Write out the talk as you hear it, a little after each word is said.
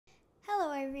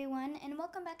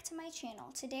welcome back to my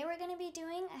channel. Today we're going to be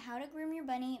doing a how to groom your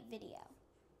bunny video.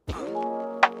 The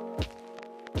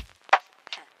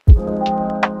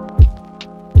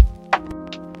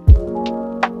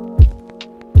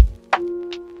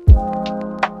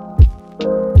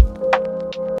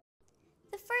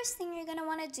first thing you're going to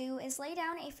want to do is lay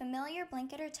down a familiar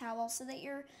blanket or towel so that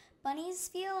your bunnies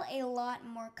feel a lot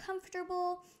more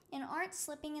comfortable and aren't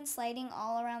slipping and sliding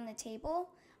all around the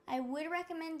table. I would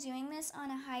recommend doing this on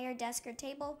a higher desk or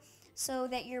table so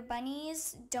that your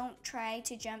bunnies don't try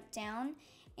to jump down,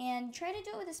 and try to do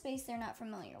it with a space they're not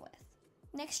familiar with.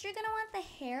 Next, you're going to want the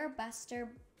Hairbuster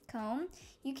comb.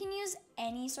 You can use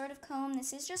any sort of comb.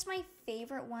 This is just my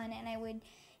favorite one and I would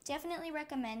definitely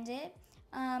recommend it.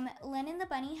 Lennon the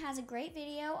Bunny has a great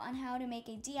video on how to make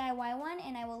a DIY one,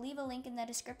 and I will leave a link in the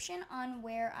description on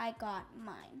where I got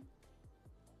mine.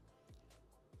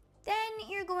 Then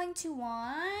you're going to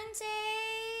want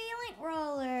a lint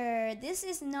roller. This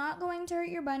is not going to hurt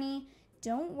your bunny.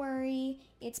 Don't worry,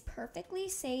 it's perfectly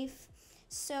safe.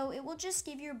 So it will just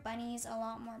give your bunnies a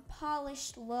lot more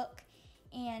polished look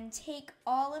and take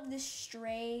all of the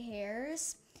stray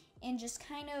hairs and just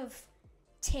kind of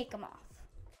take them off.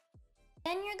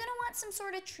 Then you're gonna want some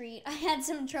sort of treat. I had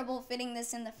some trouble fitting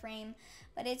this in the frame,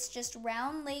 but it's just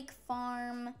Round Lake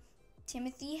Farm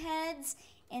Timothy heads,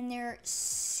 and they're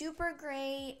super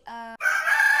great.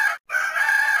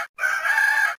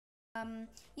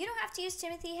 You don't have to use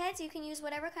Timothy heads. You can use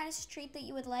whatever kind of treat that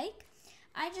you would like.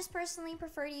 I just personally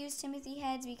prefer to use Timothy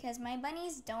heads because my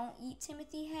bunnies don't eat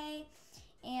Timothy hay,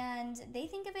 and they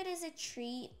think of it as a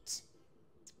treat.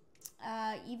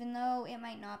 Even though it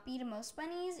might not be to most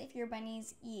bunnies if your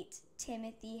bunnies eat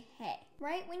Timothy hay.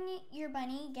 Right when your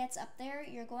bunny gets up there,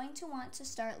 you're going to want to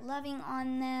start loving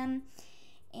on them,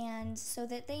 and so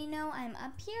that they know I'm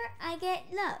up here, I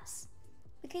get loves.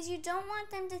 Because you don't want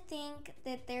them to think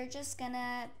that they're just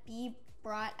gonna be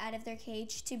brought out of their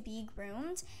cage to be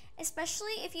groomed,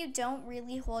 especially if you don't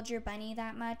really hold your bunny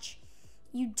that much.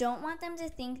 You don't want them to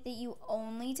think that you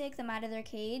only take them out of their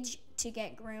cage to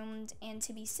get groomed and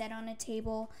to be set on a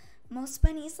table. Most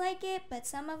bunnies like it, but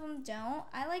some of them don't.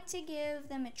 I like to give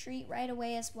them a treat right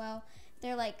away as well.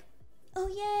 They're like, oh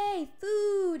yay,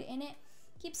 food! And it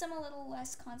keeps them a little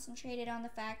less concentrated on the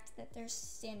fact that they're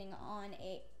standing on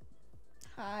a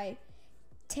high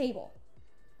table.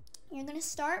 You're going to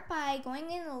start by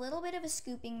going in a little bit of a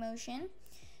scooping motion.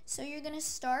 So you're going to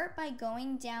start by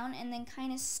going down and then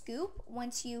kind of scoop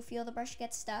once you feel the brush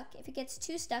gets stuck. If it gets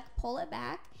too stuck, pull it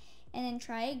back and then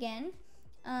try again.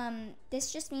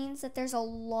 This just means that there's a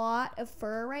lot of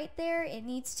fur right there. It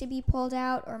needs to be pulled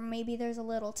out, or maybe there's a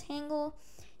little tangle.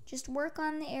 Just work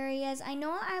on the areas. I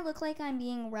know I look like I'm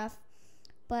being rough,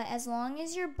 but as long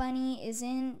as your bunny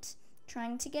isn't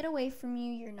trying to get away from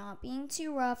you, you're not being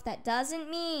too rough. That doesn't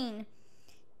mean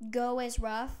go as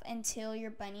rough until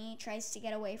your bunny tries to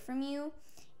get away from you,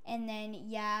 and then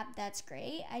yeah, that's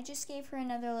great. I just gave her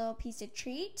another little piece of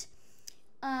treat.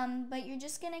 But you're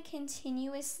just gonna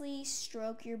continuously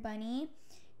stroke your bunny,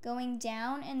 going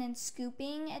down and then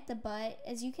scooping at the butt.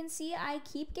 As you can see, I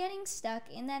keep getting stuck,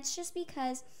 and that's just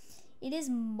because it is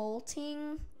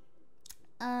molting.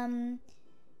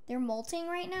 They're molting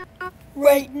right now.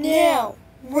 Right now.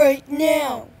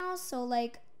 So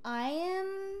like, I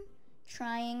am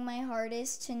trying my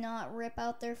hardest to not rip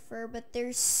out their fur, but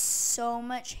there's so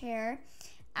much hair.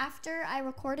 After I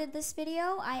recorded this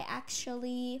video, I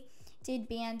actually did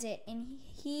Bandit, and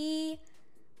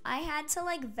I had to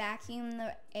like vacuum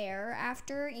the air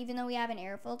after, even though we have an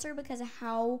air filter, because of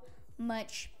how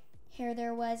much hair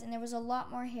there was, and there was a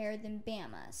lot more hair than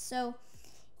Bama. So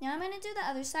now I'm going to do the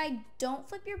other side. Don't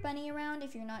flip your bunny around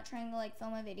if you're not trying to like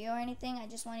film a video or anything. I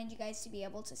just wanted you guys to be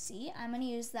able to see. I'm going to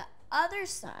use the other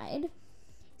side.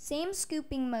 Same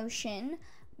scooping motion.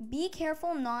 Be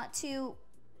careful not to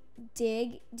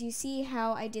dig. Do you see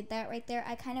how I did that right there?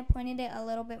 I kind of pointed it a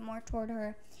little bit more toward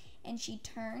her, and she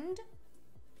turned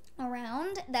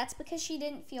around. That's because she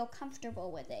didn't feel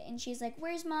comfortable with it, and she's like,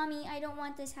 where's mommy? I don't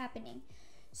want this happening.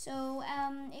 So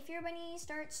if your bunny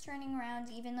starts turning around,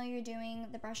 even though you're doing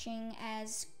the brushing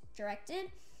as directed,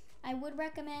 I would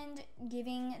recommend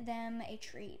giving them a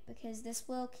treat, because this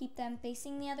will keep them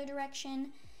facing the other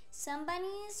direction. Some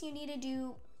bunnies, you need to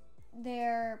do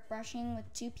their brushing with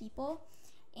two people,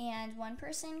 and one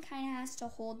person kind of has to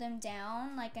hold them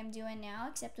down like I'm doing now,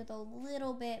 except with a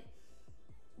little bit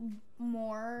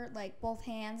more, like both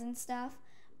hands and stuff.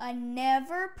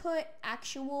 Never put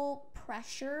actual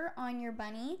pressure on your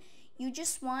bunny. You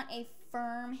just want a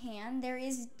firm hand. There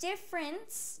is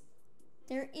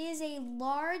a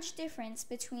large difference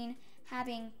between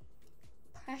having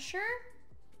pressure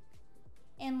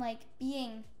and like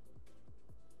being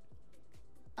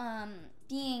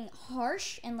being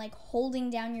harsh and like holding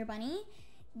down your bunny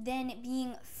than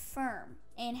being firm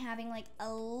and having like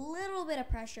a little bit of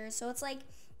pressure. So it's like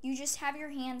you just have your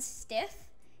hands stiff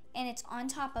and it's on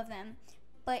top of them,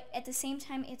 but at the same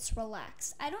time it's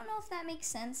relaxed. I don't know if that makes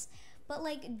sense, but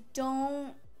like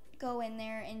don't go in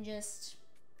there and just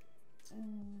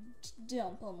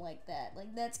dump them like that.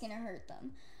 Like that's gonna hurt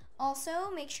them. Also,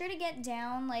 make sure to get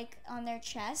down like on their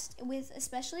chest.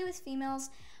 Especially with females,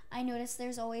 I noticed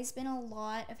there's always been a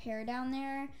lot of hair down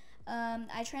there.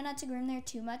 I try not to groom there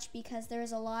too much because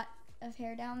there's a lot of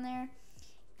hair down there.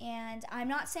 And I'm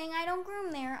not saying I don't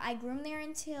groom there. I groom there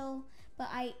me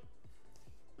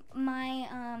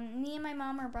and my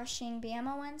mom were brushing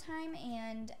Bama one time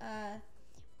and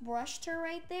brushed her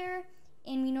right there.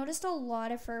 And we noticed a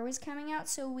lot of fur was coming out,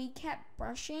 so we kept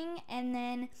brushing, and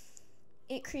then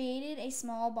it created a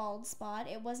small bald spot.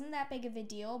 It wasn't that big of a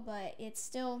deal, but it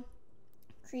still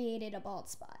created a bald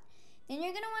spot. Then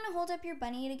you're going to want to hold up your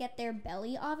bunny to get their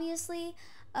belly, obviously.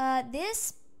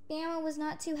 This Bama was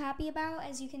not too happy about.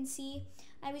 As you can see,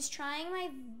 I was trying my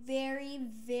very,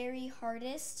 very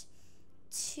hardest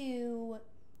to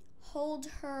hold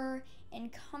her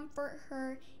and comfort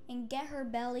her and get her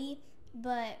belly,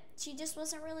 but she just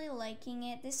wasn't really liking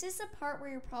it. This is the part where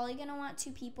you're probably going to want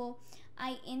two people.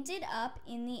 I ended up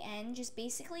in the end just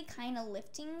basically kind of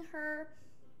lifting her.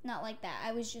 Not like that,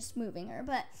 I was just moving her,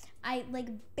 but I like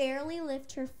barely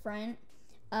lift her front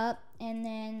up and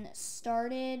then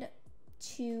started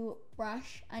to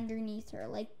brush underneath her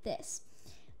like this.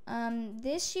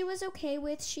 This she was okay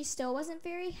with. She still wasn't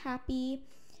very happy.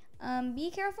 Be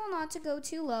careful not to go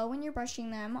too low when you're brushing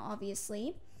them,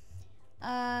 obviously,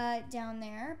 down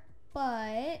there.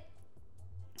 But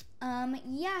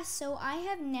yeah, so I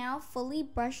have now fully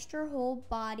brushed her whole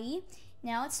body.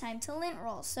 Now it's time to lint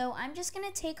roll. So I'm just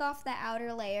going to take off the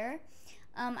outer layer.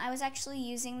 I was actually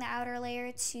using the outer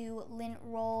layer to lint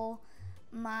roll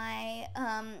my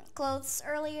clothes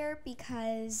earlier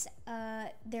because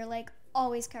they're like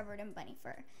always covered in bunny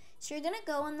fur. So you're going to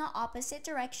go in the opposite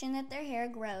direction that their hair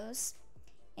grows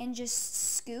and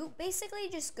just scoop, basically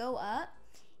just go up.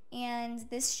 And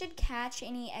this should catch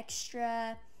any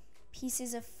extra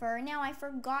pieces of fur. Now, I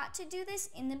forgot to do this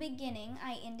in the beginning.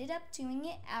 I ended up doing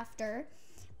it after.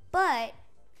 But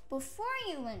before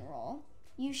you lint roll,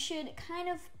 you should kind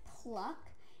of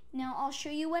pluck. Now, I'll show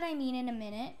you what I mean in a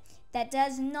minute. That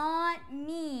does not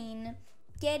mean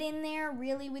get in there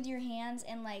really with your hands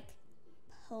and like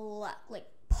pluck, like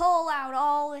pull out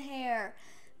all the hair.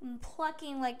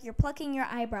 Plucking like you're plucking your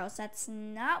eyebrows. That's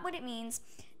not what it means.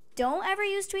 Don't ever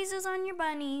use tweezers on your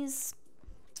bunnies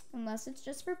unless it's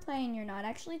just for play and you're not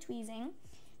actually tweezing.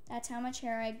 That's how much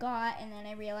hair I got, and then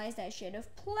I realized I should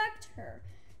have plucked her.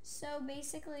 So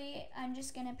basically, I'm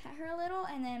just going to pet her a little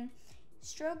and then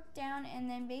stroke down, and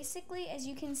then basically, as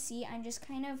you can see, I'm just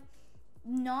kind of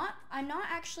I'm not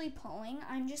actually pulling.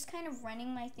 I'm just kind of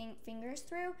running my fingers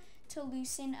through to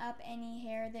loosen up any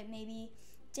hair that maybe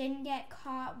didn't get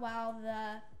caught while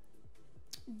the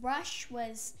brush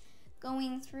was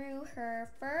going through her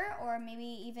fur, or maybe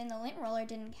even the lint roller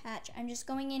didn't catch. I'm just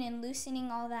going in and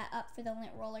loosening all that up for the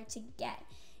lint roller to get.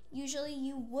 Usually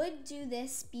you would do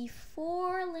this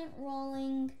before lint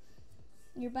rolling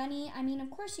your bunny. I mean, of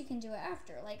course you can do it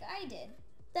after, like I did.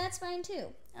 That's fine too.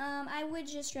 I would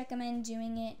just recommend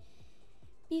doing it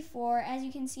before. As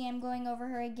you can see, I'm going over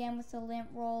her again with the lint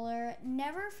roller.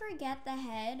 Never forget the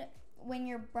head when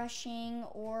you're brushing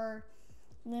or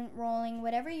lint rolling,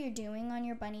 whatever you're doing on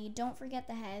your bunny. Don't forget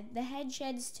the head. The head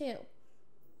sheds too.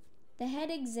 The head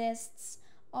exists.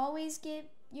 Always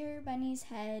get your bunny's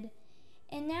head.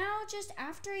 And now, just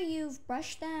after you've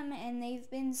brushed them and they've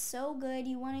been so good,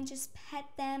 you want to just pet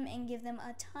them and give them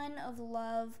a ton of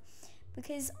love,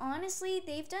 because honestly,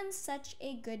 they've done such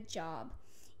a good job.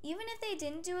 Even if they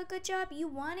didn't do a good job, you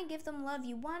want to give them love.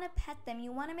 You want to pet them.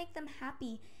 You want to make them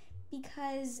happy,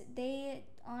 because they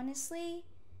honestly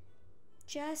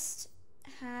just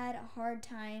had a hard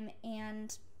time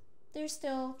and they're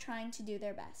still trying to do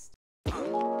their best.